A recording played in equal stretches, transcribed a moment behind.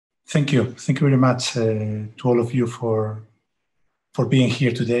Thank you. Thank you very much to all of you for being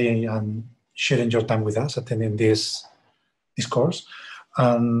here today and sharing your time with us, attending this course.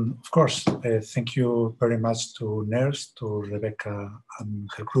 And of course, thank you very much to NERSC, to Rebecca and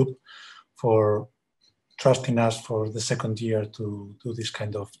her group for trusting us for the second year to do this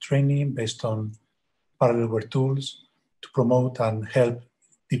kind of training based on Parallelware tools to promote and help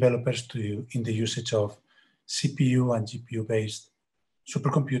developers in the usage of CPU and GPU-based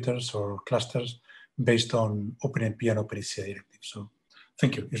supercomputers or clusters based on OpenMP and OpenACC directives. So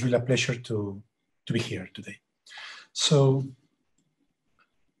thank you. It's really a pleasure to be here today. So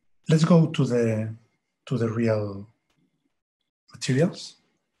let's go to the real materials.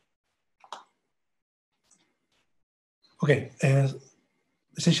 Okay,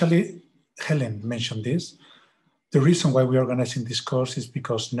 essentially, Helen mentioned this. The reason why we're organizing this course is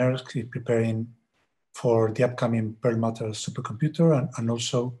because NERSC is preparing for the upcoming Perlmutter supercomputer and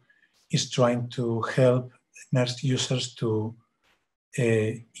also is trying to help NERSC users to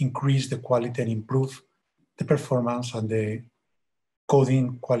increase the quality and improve the performance and the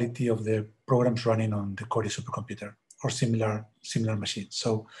coding quality of the programs running on the Cori supercomputer or similar machines.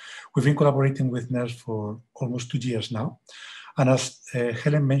 So we've been collaborating with NERSC for almost 2 years now. And as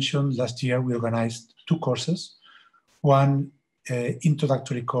Helen mentioned, last year we organized 2 courses, one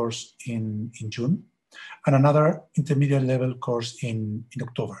introductory course in June, and another intermediate level course in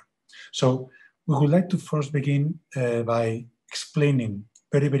October. So we would like to first begin by explaining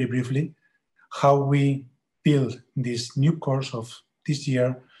very, very briefly how we build this new course of this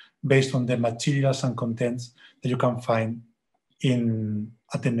year based on the materials and contents that you can find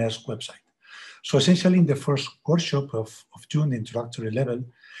at the NERSC website. So essentially in the first workshop of June, the introductory level,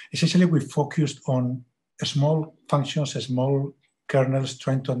 essentially we focused on small functions, small kernels,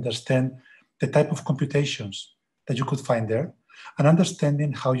 trying to understand the type of computations that you could find there and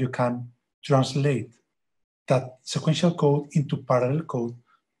understanding how you can translate that sequential code into parallel code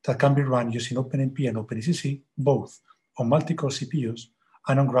that can be run using OpenMP and OpenACC, both on multi-core CPUs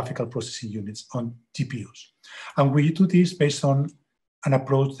and on graphical processing units on GPUs. And we do this based on an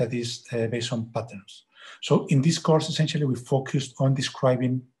approach that is based on patterns. So in this course, essentially, we focused on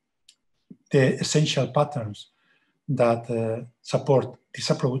describing the essential patterns that support this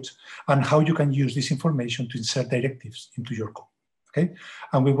approach and how you can use this information to insert directives into your code. Okay,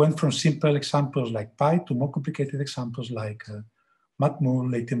 and we went from simple examples like Pi to more complicated examples like Matmul,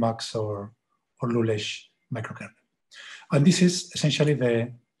 LaTeMux, or Lulesh microkernel. And this is essentially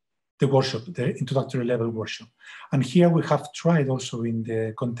the workshop, the introductory level workshop. And here we have tried also in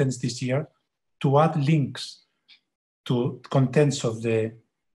the contents this year to add links to contents of the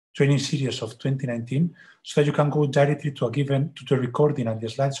training series of 2019 so that you can go directly to the recording and the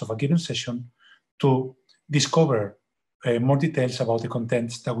slides of a given session to discover more details about the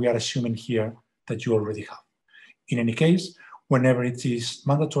contents that we are assuming here that you already have. In any case, whenever it is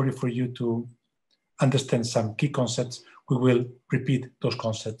mandatory for you to understand some key concepts, we will repeat those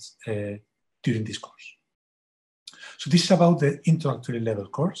concepts during this course. So this is about the introductory level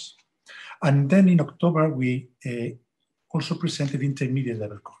course. And then in October, we also presented intermediate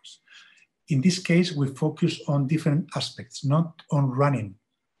level course. In this case, we focus on different aspects, not on running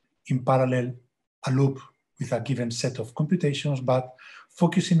in parallel a loop with a given set of computations, but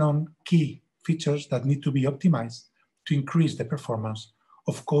focusing on key features that need to be optimized to increase the performance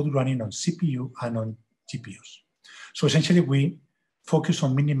of code running on CPU and on GPUs. So essentially, we focus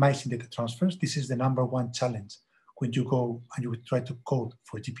on minimizing data transfers. This is the #1 challenge when you go and you try to code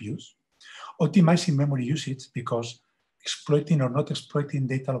for GPUs. Optimizing memory usage, because exploiting or not exploiting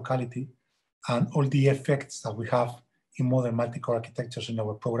data locality and all the effects that we have in modern multi-core architectures in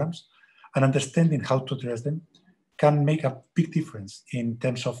our programs, and understanding how to address them can make a big difference in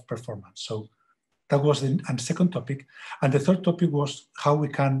terms of performance. So that was the second topic. And the third topic was how we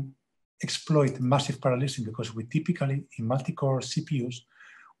can exploit massive parallelism, because we typically, in multi-core CPUs,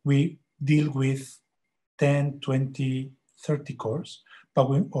 we deal with 10, 20, 30 cores,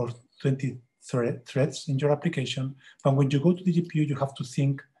 or 20 threads in your application. But when you go to the GPU, you have to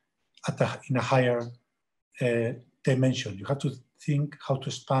think in a higher dimension. You have to think how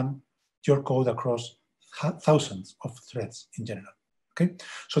to span your code across thousands of threads in general. Okay,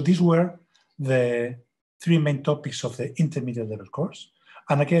 so these were the 3 main topics of the intermediate level course.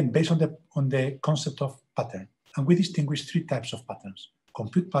 And again, based on the concept of pattern. And we distinguish 3 types of patterns: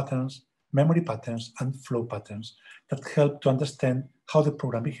 compute patterns, memory patterns, and flow patterns that help to understand how the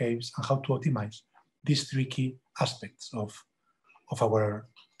program behaves and how to optimize these 3 key aspects of our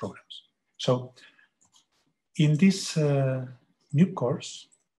programs. So in this new course,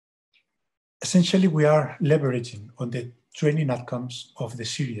 essentially we are leveraging on the training outcomes of the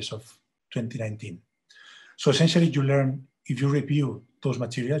series of 2019. So essentially you learn, if you review those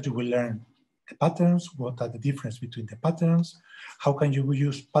materials, you will learn the patterns, what are the difference between the patterns, how can you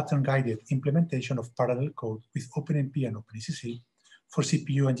use pattern-guided implementation of parallel code with OpenMP and OpenACC for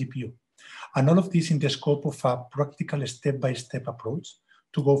CPU and GPU. And all of this in the scope of a practical step-by-step approach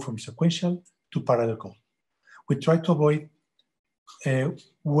to go from sequential to parallel code. We try to avoid a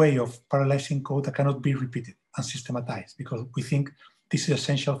way of parallelizing code that cannot be repeated and systematized, because we think this is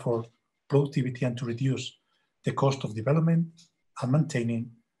essential for productivity and to reduce the cost of development and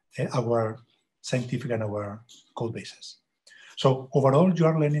maintaining our scientific and our code bases. So overall, you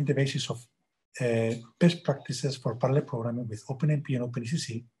are learning the basis of best practices for parallel programming with OpenMP and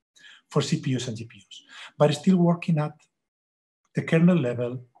OpenACC for CPUs and GPUs, but still working at the kernel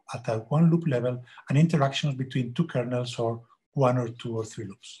level, at a one loop level, and interactions between two kernels or one or two or three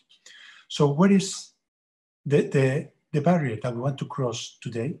loops. So where is the barrier that we want to cross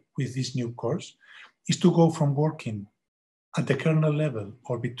today with this new course is to go from working at the kernel level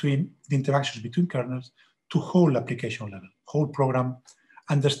or between the interactions between kernels to whole application level, whole program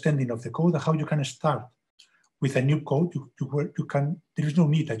understanding of the code and how you can start with a new code. There is no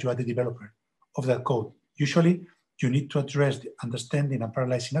need that you are the developer of that code. Usually you need to address the understanding and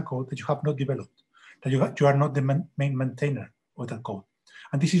parallelizing a code that you have not developed, that you are not the main maintainer of that code.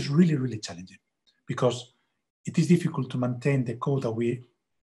 And this is really, really challenging because it is difficult to maintain the code that we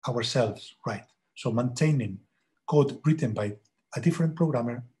ourselves write. So maintaining code written by a different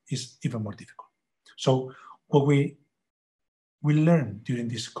programmer is even more difficult. So what we will learn during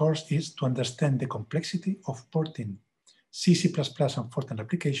this course is to understand the complexity of porting C, C++ and Fortran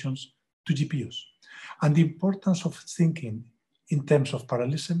applications to GPUs, and the importance of thinking in terms of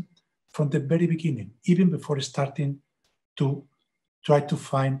parallelism from the very beginning, even before starting to try to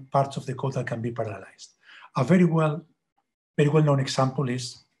find parts of the code that can be parallelized. A very well-known example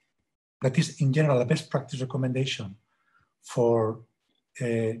is that is in general a best practice recommendation for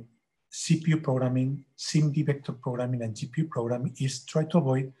CPU programming, SIMD vector programming, and GPU programming is try to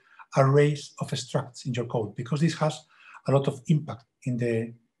avoid arrays of structs in your code, because this has a lot of impact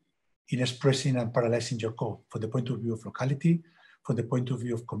in expressing and parallelizing your code from the point of view of locality, from the point of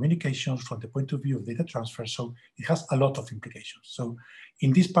view of communications, from the point of view of data transfer. So it has a lot of implications. So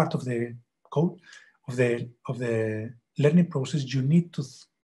in this part of the code, of the learning process, you need to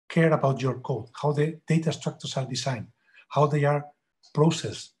care about your code, how the data structures are designed, how they are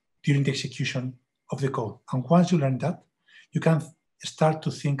processed during the execution of the code. And once you learn that, you can start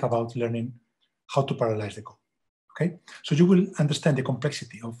to think about learning how to parallelize the code, okay? So you will understand the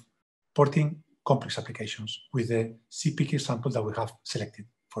complexity of porting complex applications with the ZPIC example that we have selected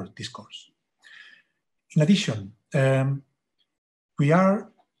for this course. In addition,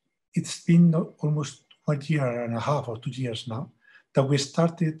 it's been almost 1 year and a half or 2 years now that we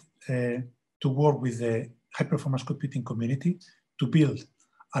started to work with the high-performance computing community to build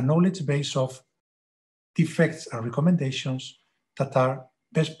a knowledge base of defects and recommendations that are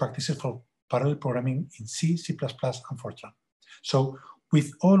best practices for parallel programming in C, C++, and Fortran. So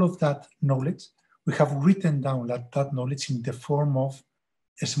with all of that knowledge, we have written down that knowledge in the form of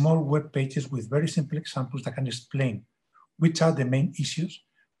small web pages with very simple examples that can explain which are the main issues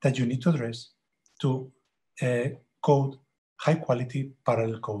that you need to address to code high-quality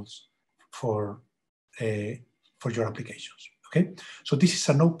parallel codes for your applications. Okay, so this is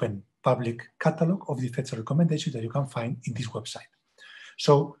an open public catalog of defects and recommendations that you can find in this website.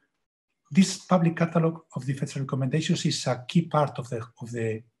 So this public catalog of defects and recommendations is a key part of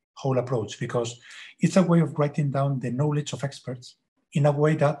the whole approach, because it's a way of writing down the knowledge of experts in a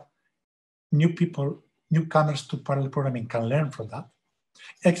way that newcomers to parallel programming can learn from that.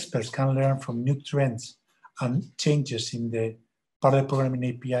 Experts can learn from new trends and changes in the parallel programming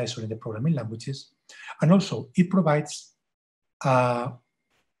APIs or in the programming languages. And also it provides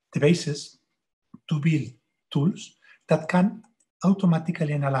the basis to build tools that can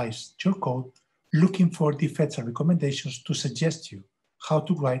automatically analyze your code, looking for defects and recommendations to suggest you how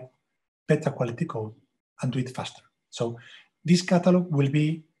to write better quality code and do it faster. So this catalog will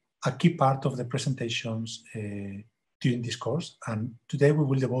be a key part of the presentations during this course. And today we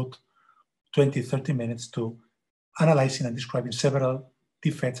will devote 20-30 minutes to analyzing and describing several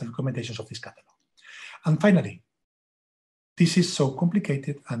defects and recommendations of this catalog. And finally, this is so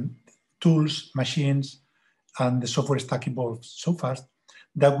complicated, and tools, machines, and the software stack evolves so fast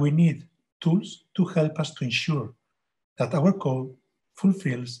that we need tools to help us to ensure that our code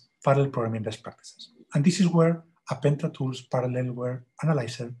fulfills parallel programming best practices. And this is where Appentra tools, Parallelware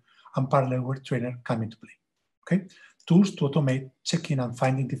Analyzer, and Parallelware Trainer come into play. Okay? Tools to automate checking and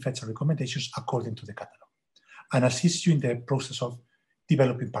finding defects and recommendations according to the catalog. and assist you in the process of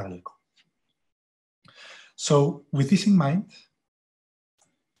developing parallel code. So with this in mind,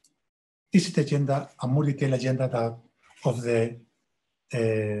 this is the agenda, a more detailed agenda of the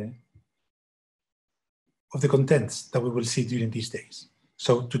contents that we will see during these days.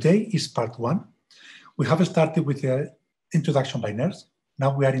 So today is part 1. We have started with the introduction by NERSC.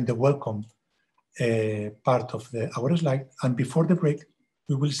 Now we are in the welcome part of our slide. And before the break,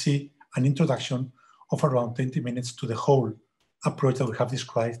 we will see an introduction of around 20 minutes to the whole approach that we have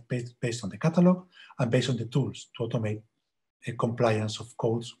described based on the catalog and based on the tools to automate a compliance of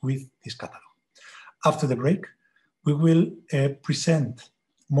codes with this catalog. After the break, we will present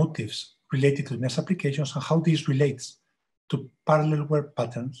motifs related to NERSC applications and how this relates to Parallelware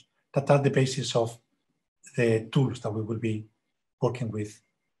patterns that are the basis of the tools that we will be working with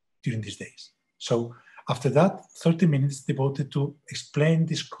during these days. So after that, 30 minutes devoted to explain,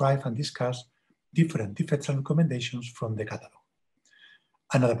 describe, and discuss different defects and recommendations from the catalog.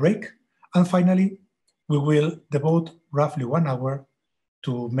 Another break, and finally, we will devote roughly 1 hour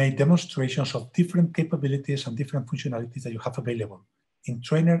to make demonstrations of different capabilities and different functionalities that you have available in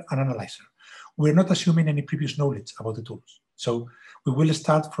Trainer and Analyzer. We're not assuming any previous knowledge about the tools. So we will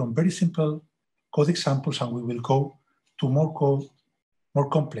start from very simple code examples and we will go to more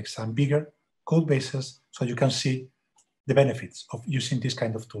complex and bigger code bases so you can see the benefits of using this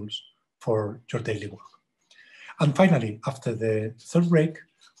kind of tools for your daily work. And finally, after the third break,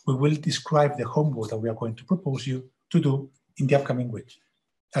 we will describe the homework that we are going to propose you to do in the upcoming week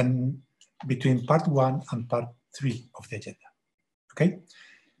and between part 1 and part 3 of the agenda. Okay?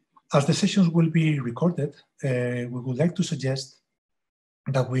 As the sessions will be recorded, we would like to suggest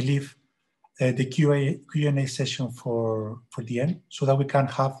that we leave the Q&A session for the end so that we can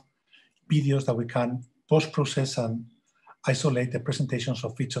have videos that we can post-process and isolate the presentations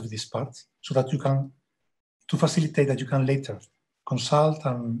of each of these parts so that you can, to facilitate that you can later consult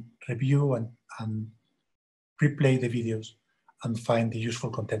and review and replay the videos and find the useful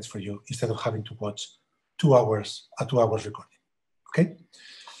contents for you instead of having to watch 2 hours, a 2 hours recording, okay?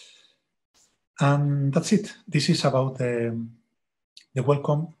 And that's it. This is about the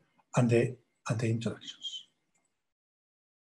welcome and the introductions.